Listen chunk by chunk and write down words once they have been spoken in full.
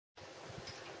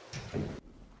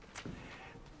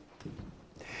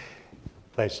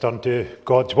Let's turn to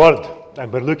God's Word,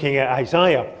 and we're looking at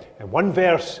Isaiah, and one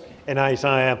verse in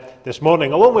Isaiah this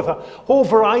morning, along with a whole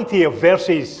variety of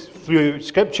verses through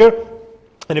Scripture.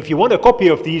 And if you want a copy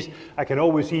of these, I can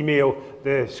always email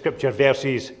the Scripture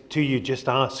verses to you. Just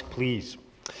ask, please.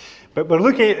 But we're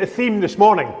looking at the theme this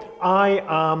morning, I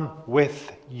am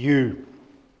with you.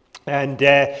 And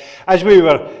as we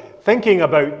were thinking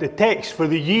about the text for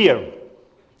the year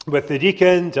with the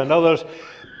deacons and others,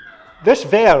 this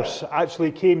verse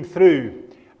actually came through,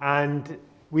 and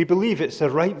we believe it's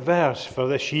the right verse for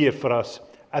this year for us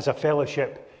as a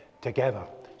fellowship together.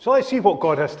 So let's see what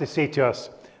God has to say to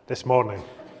us this morning.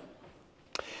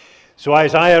 So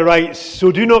Isaiah writes,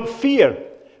 "So do not fear,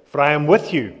 for I am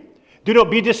with you. Do not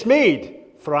be dismayed,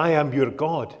 for I am your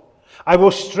God. I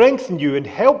will strengthen you and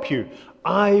help you.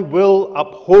 I will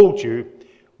uphold you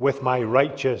with my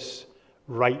righteous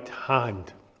right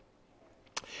hand."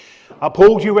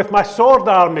 Uphold you with my sword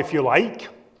arm, if you like.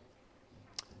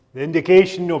 The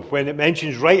indication of when it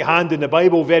mentions right hand in the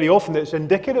Bible, very often it's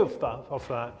indicative of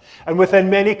that. And within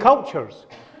many cultures,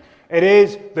 it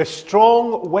is the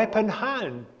strong weapon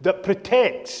hand that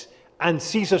protects and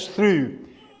sees us through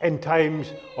in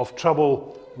times of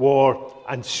trouble, war,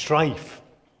 and strife.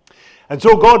 And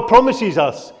so God promises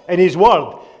us in His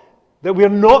Word that we're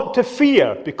not to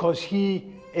fear because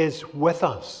He is with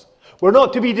us. We're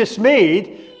not to be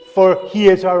dismayed, for He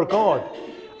is our God,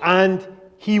 and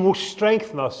He will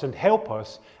strengthen us and help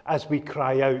us as we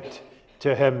cry out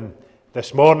to Him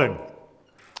this morning.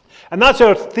 And that's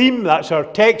our theme, that's our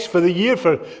text for the year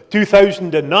for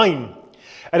 2009.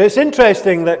 And it's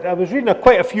interesting that I was reading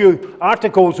quite a few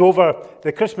articles over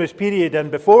the Christmas period and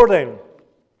before then,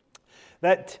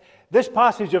 that this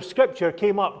passage of Scripture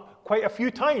came up quite a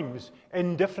few times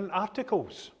in different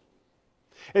articles.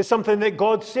 It's something that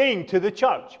God's saying to the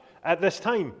church at this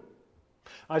time.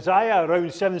 Isaiah,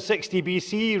 around 760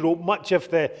 BC, wrote much of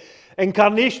the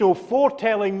incarnational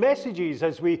foretelling messages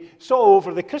as we saw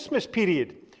over the Christmas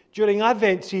period during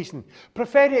Advent season.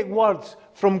 Prophetic words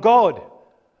from God.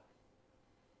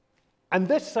 And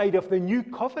this side of the new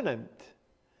covenant,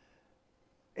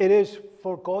 it is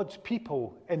for God's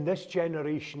people in this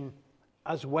generation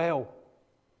as well.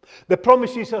 The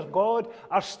promises of God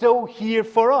are still here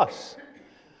for us.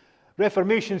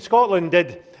 Reformation Scotland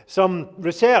did some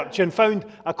research and found,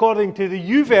 according to the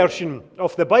YouVersion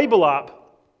of the Bible app,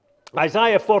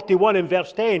 Isaiah 41 in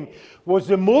verse 10 was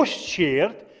the most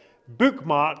shared,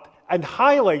 bookmarked and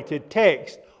highlighted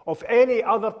text of any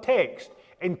other text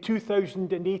in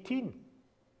 2018.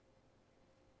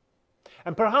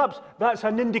 And perhaps that's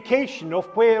an indication of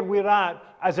where we're at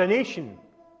as a nation.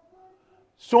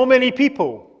 So many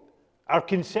people are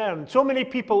concerned, so many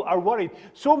people are worried,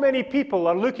 so many people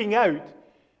are looking out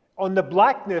on the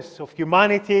blackness of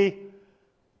humanity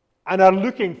and are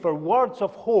looking for words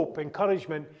of hope,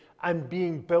 encouragement, and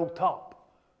being built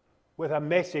up with a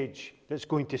message that's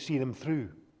going to see them through.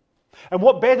 And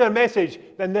what better message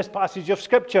than this passage of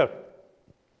Scripture?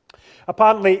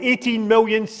 Apparently 18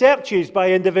 million searches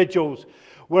by individuals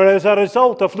were as a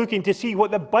result of looking to see what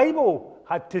the Bible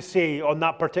had to say on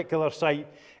that particular site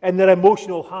in their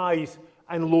emotional highs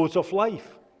and lows of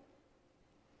life.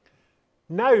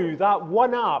 Now, that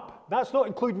one app, that's not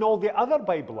including all the other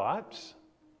Bible apps.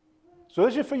 So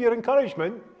this is for your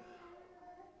encouragement.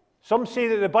 Some say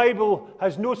that the Bible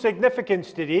has no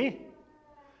significance today,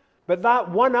 but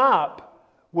that one app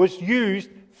was used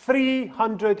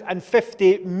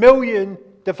 350 million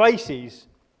devices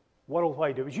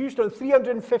worldwide. It was used on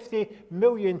 350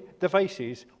 million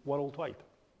devices worldwide.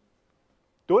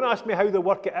 Don't ask me how they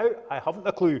work it out. I haven't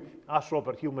a clue. Ask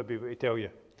Robert, he'll maybe be able to tell you.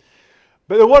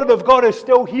 But the Word of God is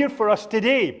still here for us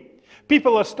today.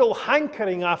 People are still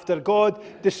hankering after God,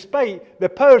 despite the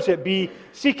powers that be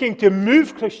seeking to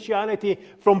move Christianity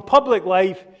from public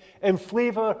life in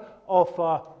favour of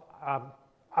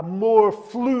a more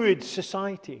fluid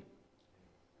society.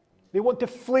 They want to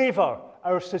flavour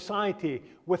our society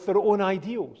with their own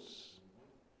ideals.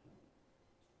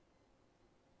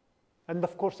 And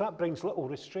of course that brings little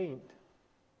restraint.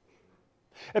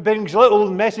 It brings little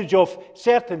message of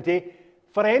certainty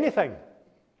for anything.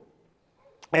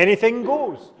 Anything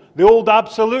goes. The old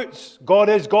absolutes, God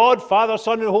is God, Father,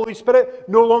 Son, and Holy Spirit,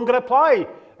 no longer apply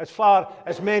as far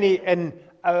as many in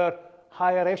our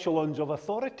higher echelons of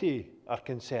authority are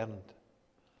concerned.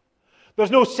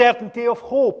 There's no certainty of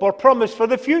hope or promise for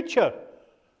the future,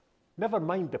 never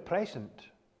mind the present.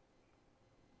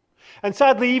 And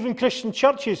sadly, even Christian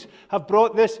churches have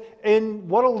brought this in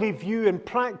worldly view and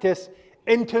practice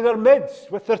into their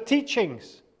midst with their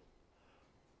teachings.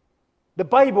 The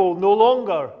Bible no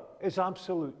longer is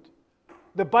absolute.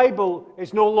 The Bible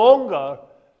is no longer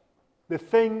the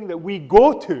thing that we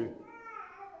go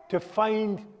to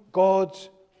find God's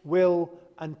will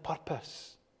and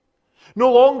purpose.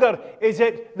 No longer is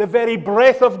it the very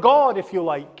breath of God, if you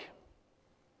like.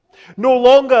 No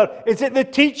longer is it the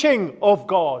teaching of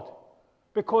God,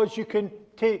 because you can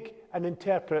take and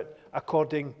interpret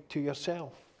according to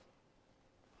yourself.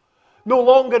 No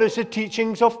longer is the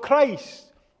teachings of Christ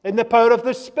in the power of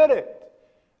the Spirit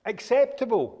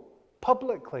acceptable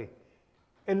publicly,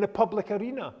 in the public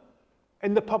arena,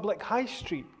 in the public high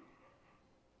street.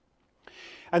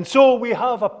 And so we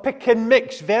have a pick and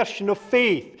mix version of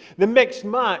faith, the mixed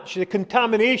match, the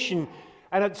contamination,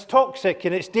 and it's toxic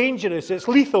and it's dangerous, it's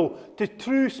lethal to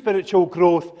true spiritual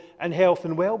growth and health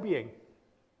and well-being.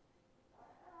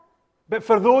 But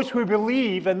for those who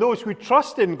believe and those who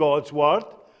trust in God's word,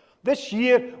 this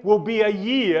year will be a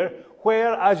year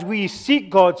where, as we seek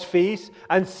God's face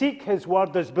and seek his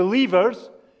word as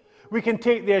believers, we can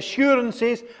take the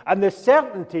assurances and the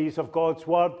certainties of God's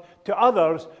word to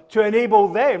others to enable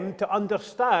them to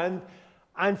understand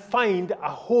and find a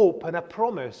hope and a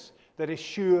promise that is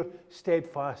sure,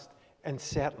 steadfast, and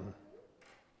certain.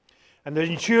 And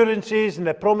the assurances and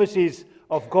the promises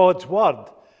of God's word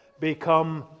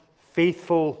become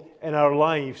faithful in our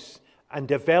lives and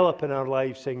develop in our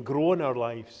lives and grow in our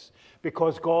lives,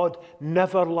 because God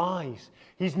never lies.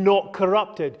 He's not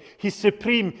corrupted. He's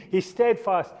supreme. He's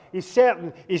steadfast. He's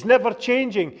certain. He's never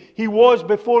changing. He was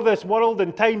before this world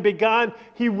and time began.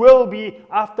 He will be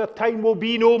after time will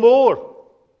be no more.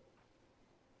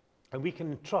 And we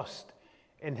can trust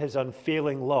in his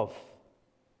unfailing love.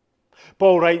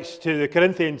 Paul writes to the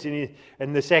Corinthians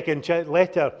in the second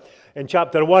letter, in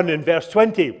chapter 1 in verse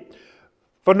 20,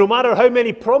 "For no matter how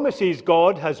many promises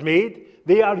God has made,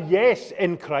 they are yes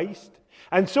in Christ.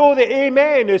 And so the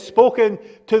Amen is spoken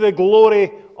to the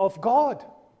glory of God."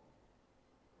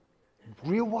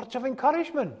 Real words of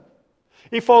encouragement.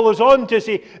 He follows on to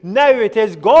say, "Now it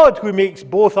is God who makes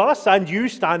both us and you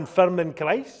stand firm in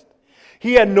Christ.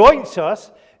 He anoints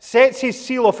us, sets his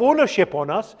seal of ownership on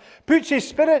us, puts his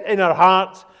Spirit in our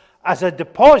hearts as a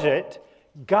deposit,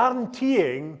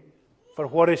 guaranteeing for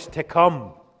what is to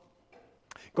come."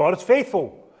 God is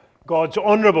faithful. God's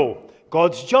honourable.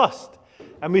 God's just.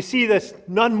 And we see this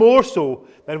none more so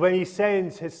than when he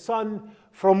sends his Son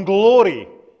from glory,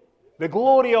 the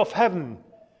glory of heaven,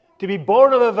 to be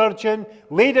born of a virgin,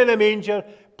 laid in a manger,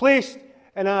 placed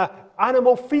in an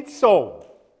animal feed stall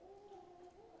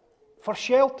for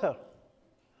shelter,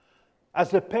 as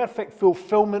the perfect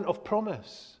fulfillment of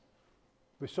promise.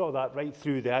 We saw that right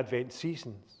through the Advent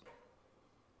seasons.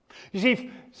 You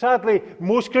see, sadly,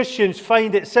 most Christians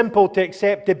find it simple to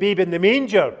accept the babe in the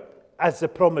manger as the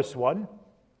promised one,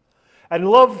 and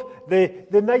love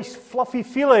the nice fluffy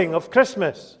feeling of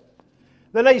Christmas,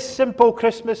 the nice simple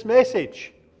Christmas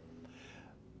message.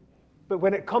 But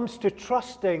when it comes to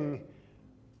trusting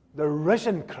the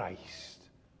risen Christ,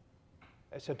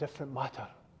 it's a different matter.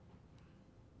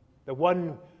 The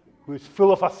one who is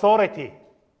full of authority,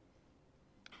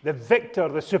 the victor,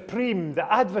 the supreme,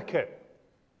 the advocate,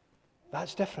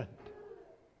 that's different.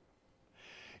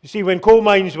 You see, when coal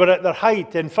mines were at their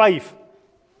height in Fife,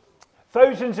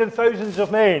 thousands and thousands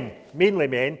of men, mainly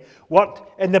men,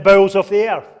 worked in the bowels of the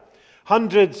earth,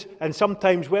 hundreds and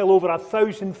sometimes well over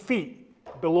 1,000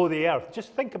 feet below the earth.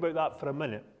 Just think about that for a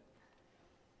minute.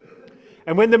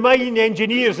 And when the mine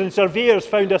engineers and surveyors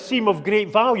found a seam of great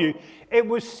value, it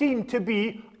was seen to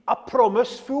be a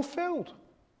promise fulfilled.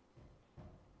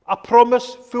 A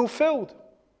promise fulfilled.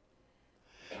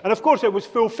 And of course it was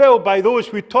fulfilled by those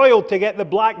who toiled to get the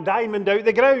black diamond out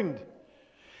the ground.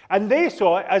 And they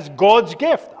saw it as God's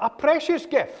gift, a precious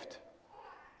gift.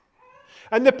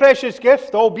 And the precious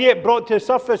gift, albeit brought to the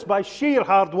surface by sheer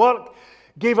hard work,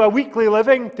 gave a weekly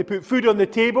living to put food on the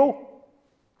table.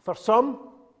 For some,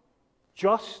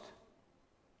 just,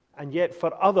 and yet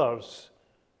for others,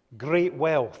 great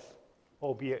wealth,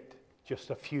 albeit just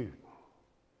a few.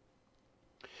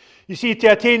 You see, to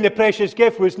attain the precious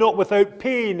gift was not without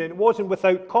pain, and it wasn't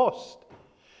without cost.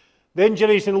 The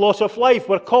injuries and loss of life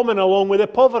were common, along with the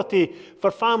poverty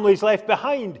for families left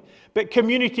behind. But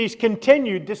communities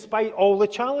continued despite all the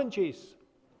challenges.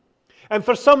 And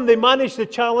for some, they managed the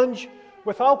challenge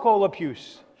with alcohol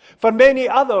abuse. For many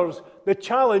others, the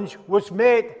challenge was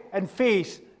met and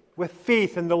faced with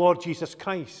faith in the Lord Jesus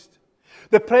Christ.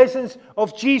 The presence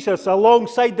of Jesus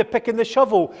alongside the pick and the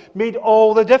shovel made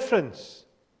all the difference.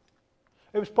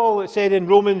 It was Paul that said in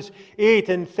Romans 8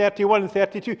 and 31 and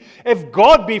 32, "If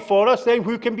God be for us, then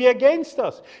who can be against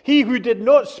us? He who did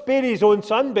not spare his own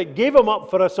son, but gave him up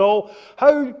for us all,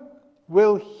 how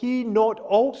will he not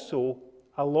also,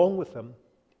 along with him,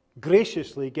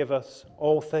 graciously give us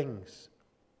all things?"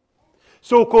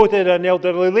 So quoted an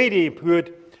elderly lady who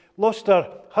had lost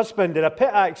her husband in a pit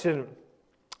accident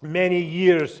many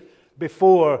years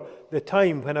before the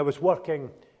time when I was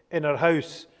working in her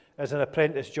house as an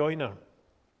apprentice joiner.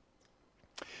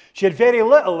 She had very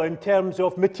little in terms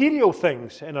of material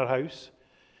things in her house,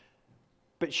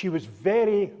 but she was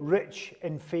very rich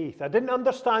in faith. I didn't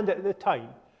understand it at the time,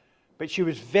 but she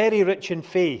was very rich in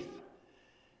faith,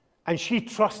 and she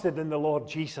trusted in the Lord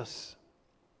Jesus.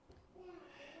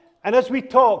 And as we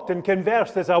talked and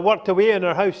conversed as I worked away in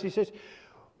her house, he says,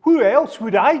 who else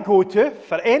would I go to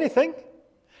for anything?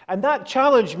 And that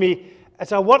challenged me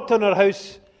as I worked in her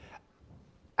house,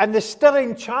 and the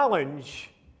stirring challenge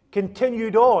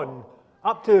continued on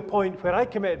up to the point where I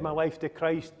committed my life to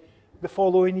Christ the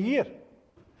following year.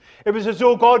 It was as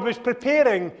though God was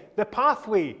preparing the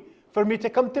pathway for me to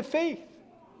come to faith.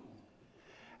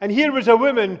 And here was a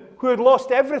woman who had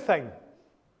lost everything,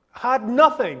 had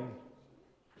nothing,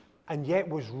 and yet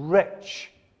was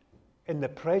rich in the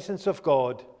presence of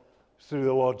God through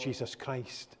the Lord Jesus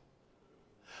Christ.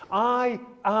 I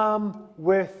am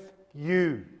with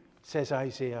you, says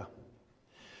Isaiah.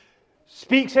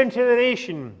 Speaks into the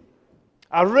nation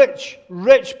a rich,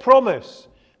 rich promise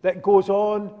that goes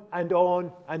on and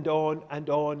on and on and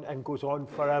on and goes on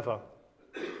forever.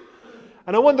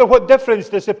 And I wonder, what difference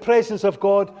does the presence of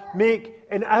God make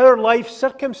in our life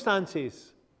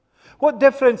circumstances? What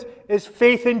difference is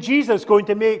faith in Jesus going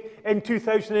to make in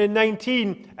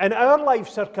 2019 in our life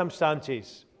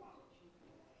circumstances?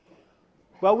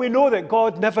 Well, we know that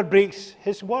God never breaks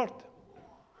his word.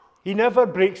 He never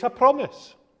breaks a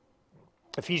promise.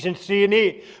 Ephesians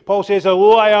 3:8, Paul says,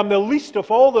 although I am the least of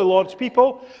all the Lord's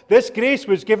people, this grace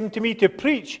was given to me to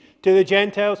preach to the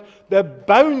Gentiles the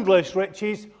boundless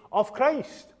riches of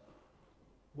Christ.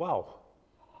 Wow.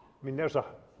 I mean, there's a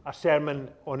sermon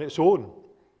on its own.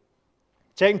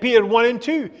 2 Peter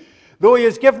 1:2, though he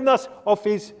has given us of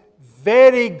his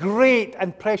very great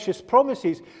and precious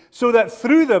promises, so that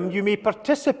through them you may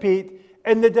participate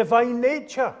in the divine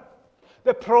nature.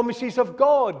 The promises of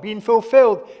God being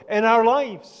fulfilled in our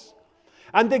lives.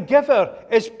 And the giver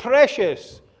is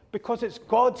precious because it's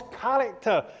God's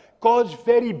character, God's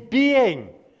very being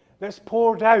that's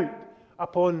poured out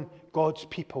upon God's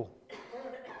people.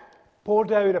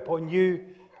 Poured out upon you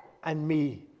and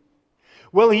me.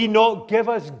 Will he not give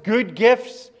us good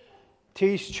gifts to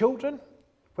his children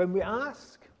when we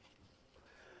ask?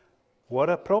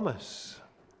 What a promise.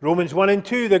 Romans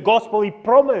 1:2, the gospel he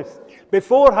promised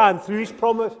beforehand through his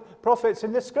prophets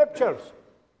in the scriptures.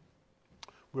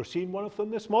 We're seeing one of them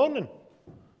this morning,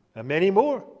 and many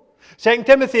more. 2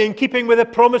 Timothy, in keeping with the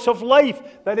promise of life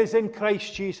that is in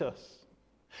Christ Jesus.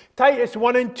 Titus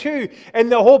 1:2, in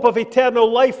the hope of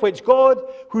eternal life which God,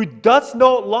 who does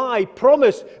not lie,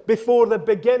 promised before the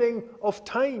beginning of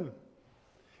time.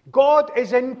 God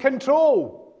is in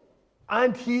control,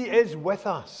 and he is with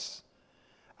us.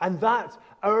 And that's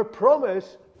our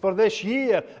promise for this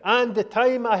year and the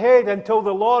time ahead until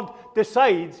the Lord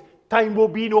decides time will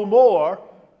be no more.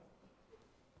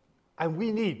 And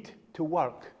we need to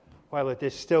work while it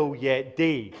is still yet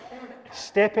day,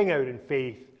 stepping out in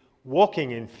faith, walking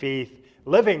in faith,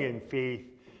 living in faith,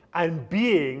 and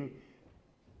being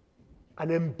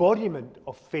an embodiment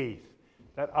of faith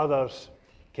that others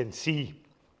can see.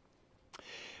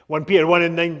 1 Peter 1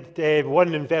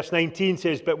 in verse 19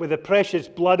 says, but with the precious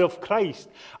blood of Christ,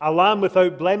 a lamb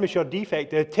without blemish or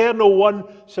defect, the eternal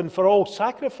once and for all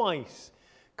sacrifice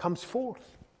comes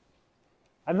forth.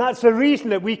 And that's the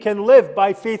reason that we can live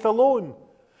by faith alone,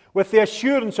 with the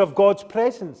assurance of God's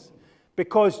presence,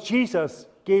 because Jesus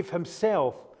gave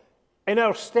himself in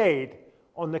our stead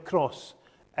on the cross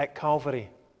at Calvary.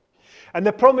 And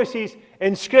the promises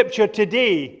in Scripture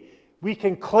today we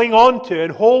can cling on to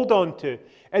and hold on to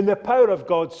in the power of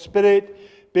God's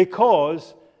Spirit,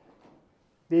 because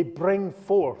they bring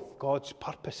forth God's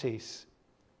purposes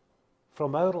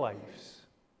from our lives.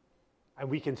 And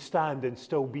we can stand and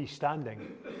still be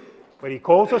standing when he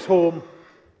calls us home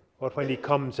or when he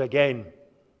comes again.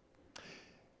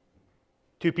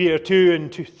 2 Peter 2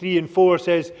 and 3 and 4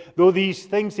 says, though these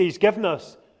things he's given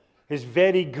us, his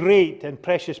very great and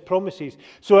precious promises,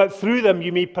 so that through them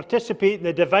you may participate in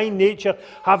the divine nature,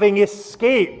 having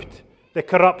escaped the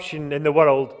corruption in the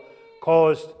world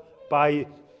caused by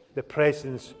the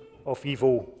presence of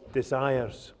evil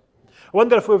desires. I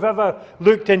wonder if we've ever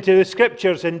looked into the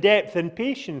Scriptures in depth and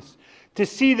patience to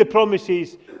see the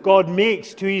promises God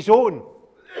makes to his own,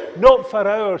 not for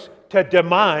ours to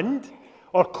demand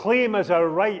or claim as our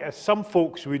right, as some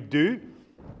folks would do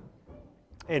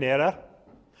in error,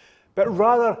 but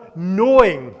rather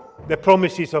knowing the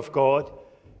promises of God,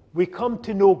 we come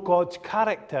to know God's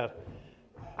character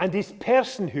and his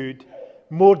personhood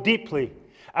more deeply.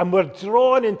 And we're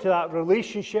drawn into that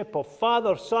relationship of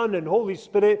Father, Son, and Holy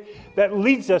Spirit that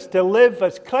leads us to live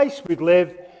as Christ would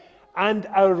live, and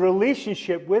our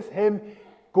relationship with him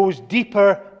goes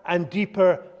deeper and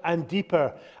deeper and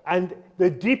deeper. And the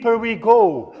deeper we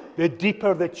go, the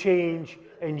deeper the change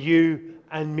in you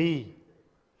and me.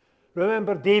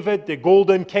 Remember David, the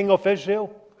golden king of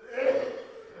Israel?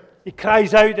 He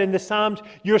cries out in the Psalms,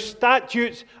 "Your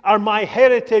statutes are my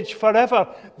heritage forever.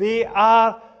 They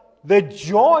are the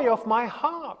joy of my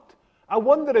heart." I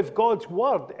wonder if God's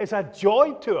word is a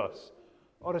joy to us,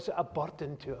 or is it a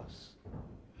burden to us?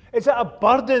 Is it a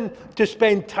burden to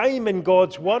spend time in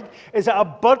God's word? Is it a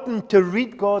burden to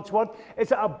read God's word?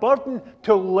 Is it a burden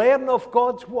to learn of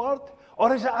God's word?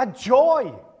 Or is it a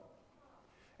joy?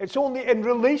 It's only in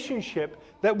relationship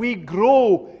that we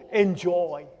grow in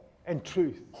joy and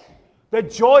truth. The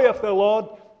joy of the Lord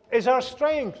is our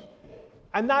strength.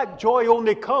 And that joy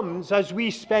only comes as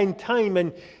we spend time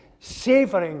in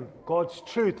savouring God's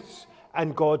truths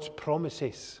and God's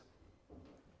promises.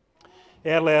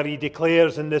 Earlier he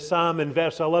declares in the psalm in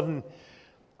verse 11,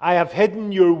 "I have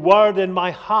hidden your word in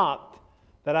my heart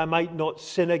that I might not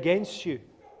sin against you."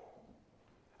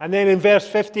 And then in verse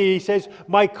 50 he says,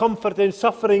 "My comfort in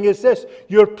suffering is this,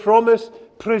 your promise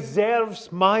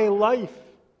preserves my life."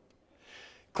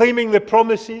 Claiming the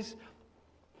promises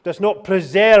does not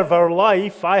preserve our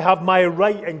life. I have my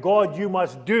right, and God, you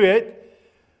must do it.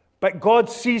 But God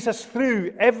sees us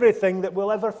through everything that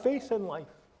we'll ever face in life.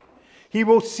 He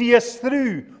will see us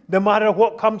through no matter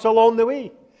what comes along the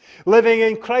way. Living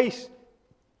in Christ,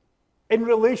 in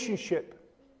relationship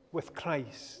with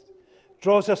Christ,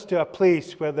 draws us to a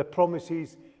place where the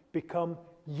promises become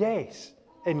yes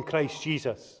in Christ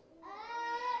Jesus.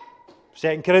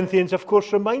 2 Corinthians, of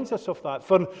course, reminds us of that.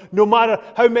 For no matter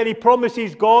how many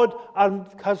promises God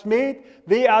has made,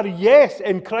 they are yes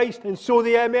in Christ, and so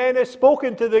the amen is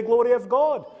spoken to the glory of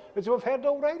God, as we've heard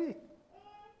already.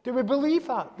 Do we believe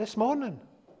that this morning?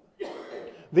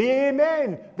 The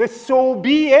amen, the so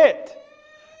be it.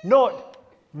 Not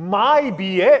my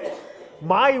be it,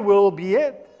 my will be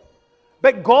it,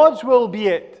 but God's will be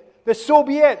it. The so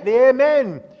be it, the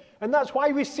amen. And that's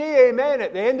why we say amen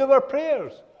at the end of our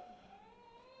prayers.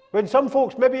 When some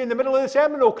folks, maybe in the middle of the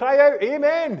sermon, will cry out,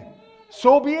 amen,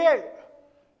 so be it.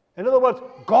 In other words,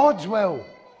 God's will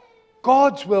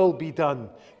be done.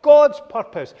 God's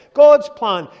purpose, God's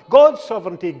plan, God's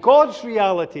sovereignty, God's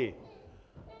reality.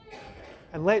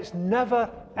 And let's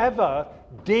never, ever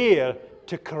dare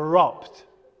to corrupt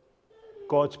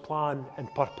God's plan and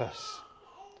purpose,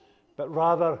 but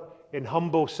rather in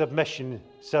humble submission,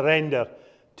 surrender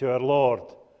to our Lord.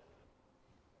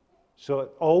 So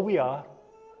all we are,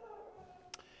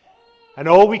 and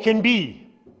all we can be,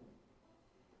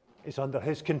 is under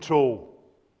his control.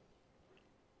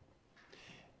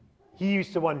 He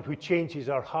is the one who changes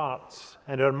our hearts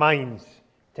and our minds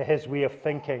to his way of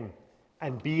thinking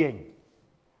and being.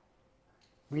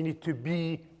 We need to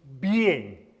be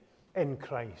being in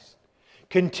Christ,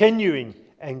 continuing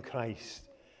in Christ.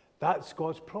 That's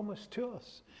God's promise to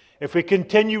us. If we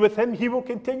continue with him, he will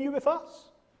continue with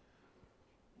us.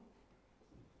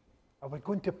 Are we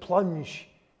going to plunge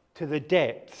to the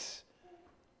depths?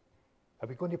 Are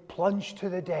we going to plunge to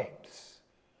the depths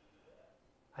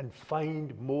and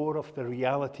find more of the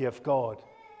reality of God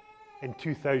in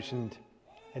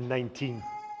 2019?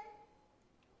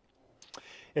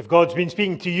 If God's been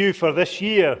speaking to you for this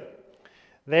year,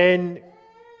 then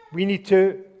we need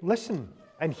to listen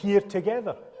and hear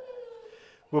together.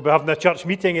 We'll be having a church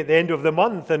meeting at the end of the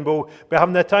month, and we'll be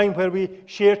having a time where we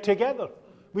share together.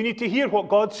 We need to hear what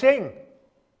God's saying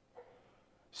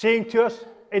to us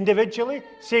individually,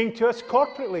 saying to us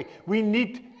corporately. We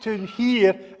need to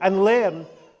hear and learn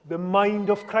the mind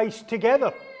of Christ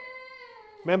together.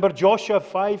 Remember Joshua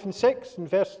 5 and 6 in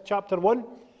chapter 1?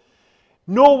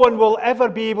 No one will ever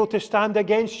be able to stand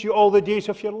against you all the days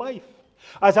of your life.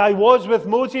 As I was with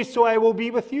Moses, so I will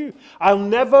be with you. I'll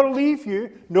never leave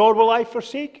you, nor will I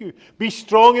forsake you. Be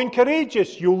strong and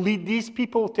courageous. You'll lead these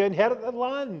people to inherit the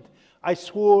land I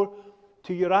swore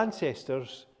to your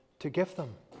ancestors to give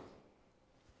them.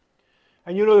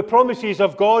 And you know, the promises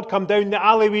of God come down the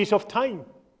alleyways of time.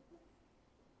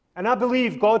 And I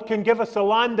believe God can give us the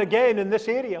land again in this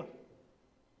area.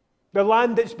 The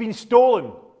land that's been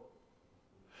stolen.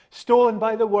 Stolen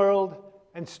by the world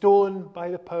and stolen by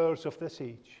the powers of this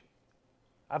age.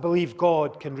 I believe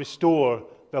God can restore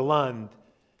the land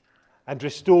and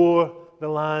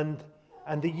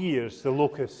the years the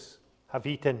locusts have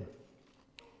eaten.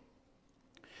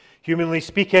 Humanly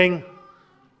speaking,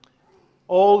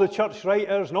 all the church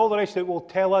writers and all the rest of it will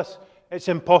tell us it's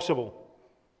impossible.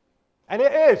 And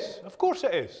it is, of course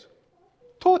it is,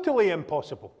 totally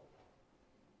impossible.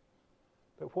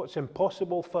 But what's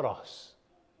impossible for us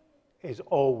is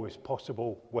always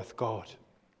possible with God.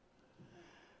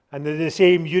 And in the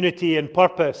same unity and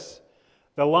purpose,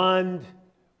 the land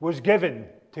was given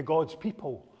to God's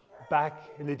people back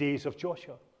in the days of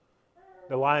Joshua.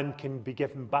 The land can be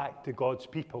given back to God's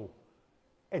people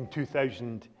in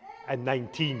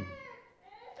 2019.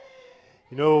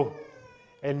 You know,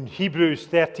 in Hebrews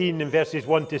 13 and verses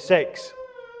 1 to 6,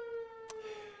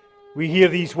 we hear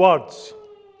these words.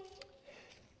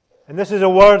 And this is a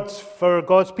word for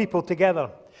God's people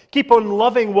together. Keep on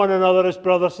loving one another as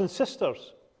brothers and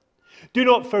sisters. Do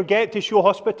not forget to show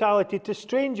hospitality to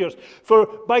strangers, for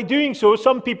by doing so,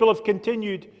 some people have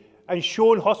continued and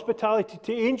shown hospitality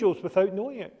to angels without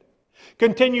knowing it.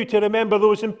 Continue to remember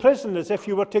those in prison as if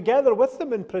you were together with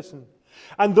them in prison,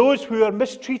 and those who are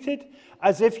mistreated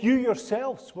as if you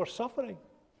yourselves were suffering.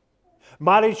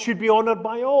 Marriage should be honored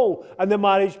by all, and the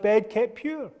marriage bed kept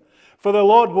pure. For the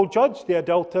Lord will judge the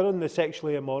adulterer and the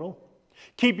sexually immoral.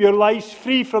 Keep your lives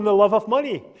free from the love of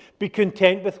money. Be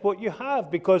content with what you have,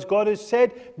 because God has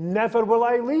said, never will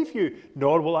I leave you,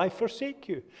 nor will I forsake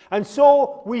you. And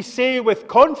so we say with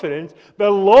confidence,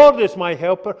 the Lord is my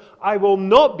helper. I will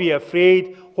not be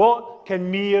afraid. What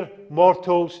can mere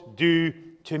mortals do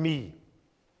to me?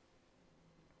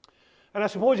 And I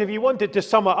suppose if you wanted to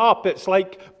sum it up, it's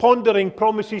like pondering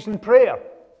promises in prayer.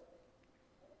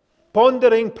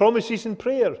 Pondering promises in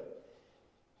prayer.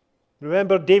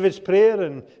 Remember David's prayer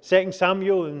in 2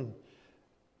 Samuel in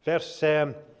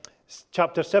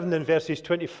chapter 7 and verses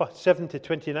 27 to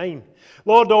 29.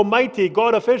 Lord Almighty,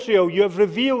 God of Israel, you have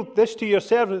revealed this to your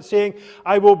servant, saying,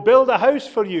 I will build a house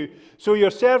for you. So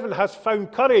your servant has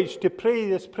found courage to pray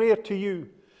this prayer to you.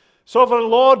 Sovereign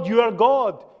Lord, you are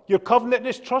God. Your covenant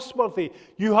is trustworthy.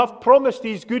 You have promised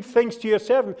these good things to your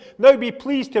servant. Now be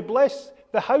pleased to bless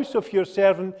the house of your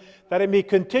servant, that it may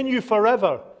continue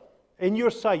forever in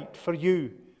your sight for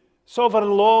you.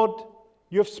 Sovereign Lord,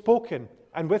 you have spoken,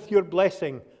 and with your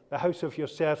blessing, the house of your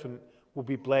servant will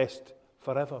be blessed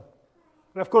forever.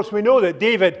 And of course, we know that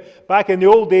David, back in the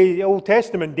Old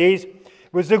Testament days,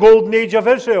 was the golden age of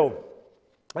Israel.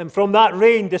 And from that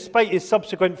reign, despite his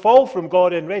subsequent fall from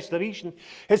God in restoration,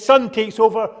 his son takes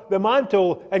over the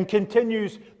mantle and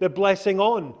continues the blessing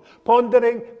on.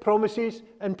 Pondering promises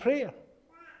and prayer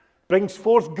brings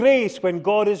forth grace when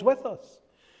God is with us.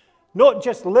 Not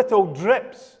just little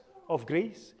drips of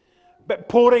grace, but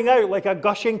pouring out like a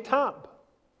gushing tap.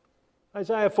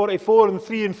 Isaiah 44 and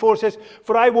 3 and 4 says,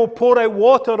 For I will pour out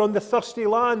water on the thirsty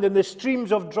land and the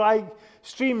streams of dry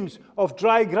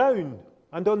ground.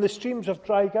 And on the streams of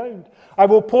dry ground. I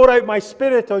will pour out my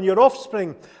spirit on your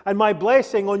offspring and my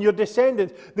blessing on your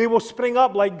descendants. They will spring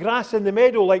up like grass in the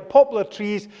meadow, like poplar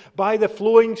trees by the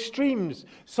flowing streams.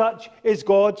 Such is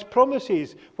God's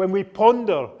promises when we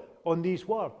ponder on these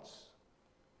words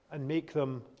and make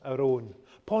them our own.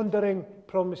 Pondering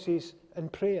promises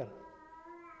and prayer.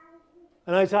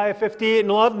 In Isaiah 58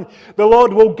 and 11, the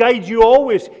Lord will guide you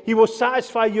always. He will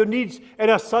satisfy your needs in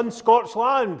a sun-scorched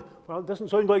land. Well, it doesn't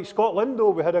sound like Scotland,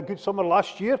 though. We had a good summer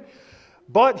last year.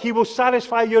 But he will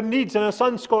satisfy your needs in a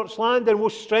sun-scorched land and will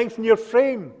strengthen your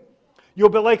frame. You'll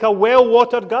be like a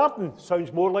well-watered garden.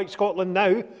 Sounds more like Scotland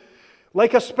now.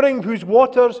 Like a spring whose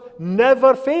waters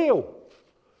never fail.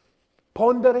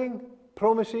 Pondering,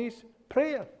 promises,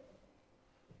 prayer.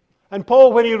 And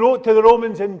Paul, when he wrote to the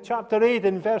Romans in chapter 8,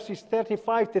 in verses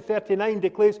 35 to 39,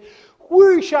 declares,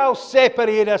 Who shall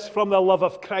separate us from the love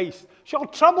of Christ? Shall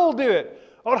trouble do it?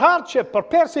 Or hardship, or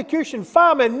persecution,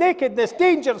 famine, nakedness,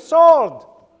 danger, sword?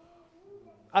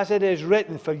 As it is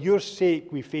written, for your sake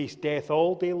we face death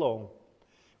all day long.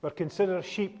 We're considered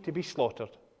sheep to be slaughtered.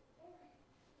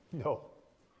 No.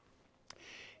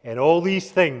 In all these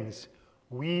things,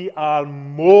 we are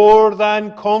more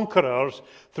than conquerors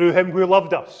through him who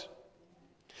loved us.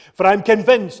 For I'm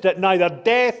convinced that neither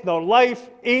death nor life,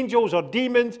 angels or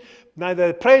demons, neither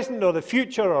the present nor the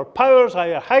future, or powers,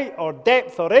 either height or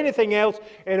depth, or anything else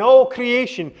in all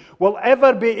creation will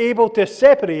ever be able to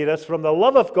separate us from the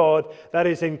love of God that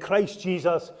is in Christ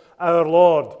Jesus our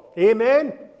Lord.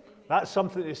 Amen? That's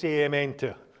something to say amen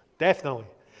to. Definitely.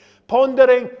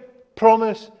 Pondering,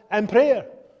 promise, and prayer.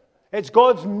 It's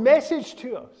God's message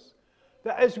to us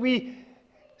that as we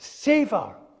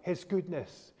savor his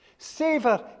goodness,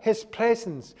 savor his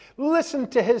presence, listen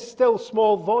to his still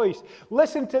small voice,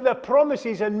 listen to the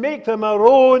promises and make them our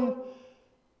own,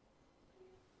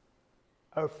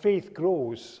 our faith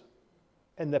grows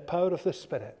in the power of the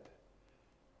Spirit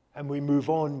and we move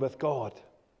on with God.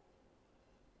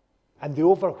 And the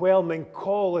overwhelming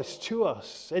call is to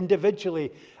us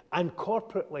individually and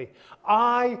corporately.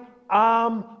 I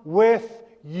am with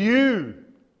you.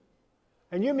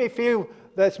 And you may feel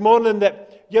this morning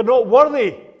that you're not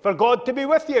worthy for God to be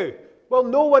with you. Well,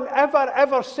 no one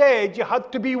ever said you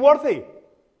had to be worthy.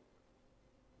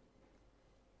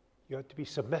 You had to be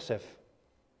submissive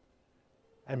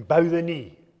and bow the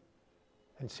knee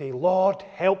and say, Lord,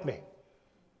 help me.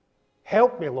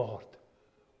 Help me, Lord.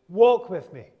 Walk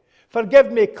with me.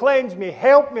 Forgive me, cleanse me,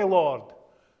 help me, Lord.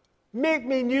 Make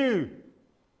me new.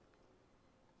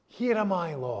 Here am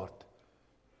I, Lord.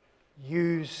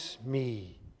 Use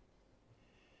me.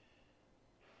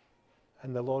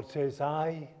 And the Lord says,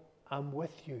 I am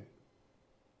with you.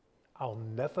 I'll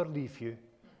never leave you,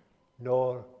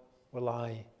 nor will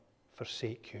I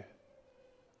forsake you.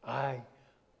 I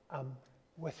am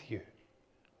with you,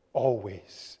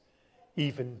 always,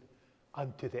 even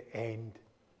unto the end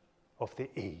of the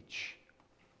age.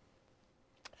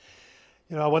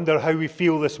 You know, I wonder how we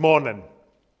feel this morning.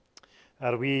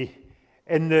 Are we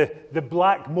in the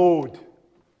black mode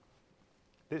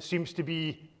that seems to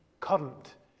be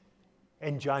current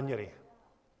in January?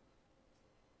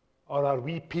 Or are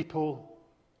we people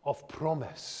of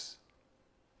promise?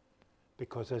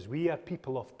 Because as we are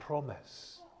people of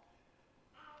promise,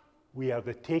 we are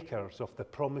the takers of the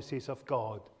promises of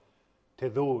God to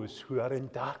those who are in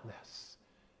darkness,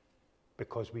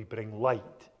 because we bring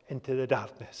light into the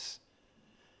darkness.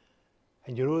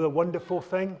 And you know the wonderful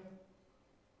thing?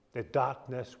 The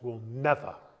darkness will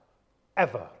never,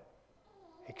 ever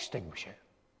extinguish it.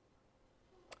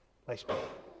 Let's pray.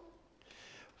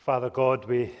 Father God,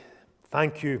 we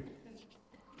thank you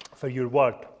for your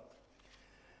word,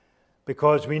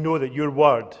 because we know that your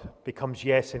word becomes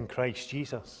yes in Christ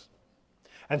Jesus.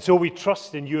 And so we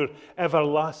trust in your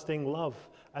everlasting love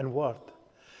and word.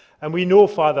 And we know,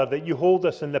 Father, that you hold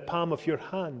us in the palm of your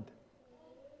hand.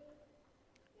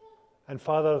 And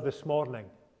Father, this morning,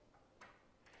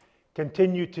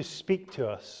 continue to speak to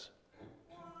us.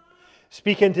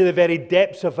 Speak into the very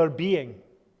depths of our being.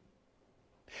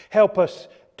 Help us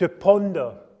to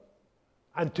ponder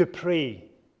and to pray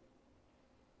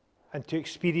and to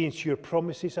experience your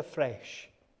promises afresh.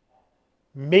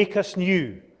 Make us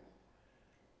new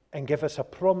and give us a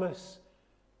promise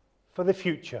for the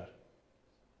future,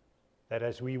 that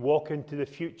as we walk into the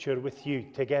future with you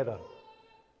together,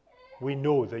 we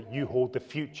know that you hold the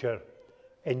future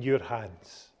in your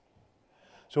hands.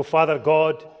 So, Father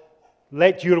God,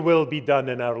 let your will be done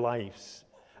in our lives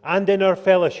and in our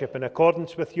fellowship in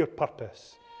accordance with your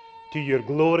purpose, to your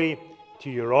glory, to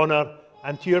your honor,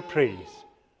 and to your praise.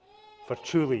 For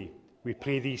truly we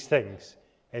pray these things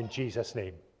in Jesus'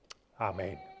 name.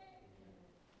 Amen.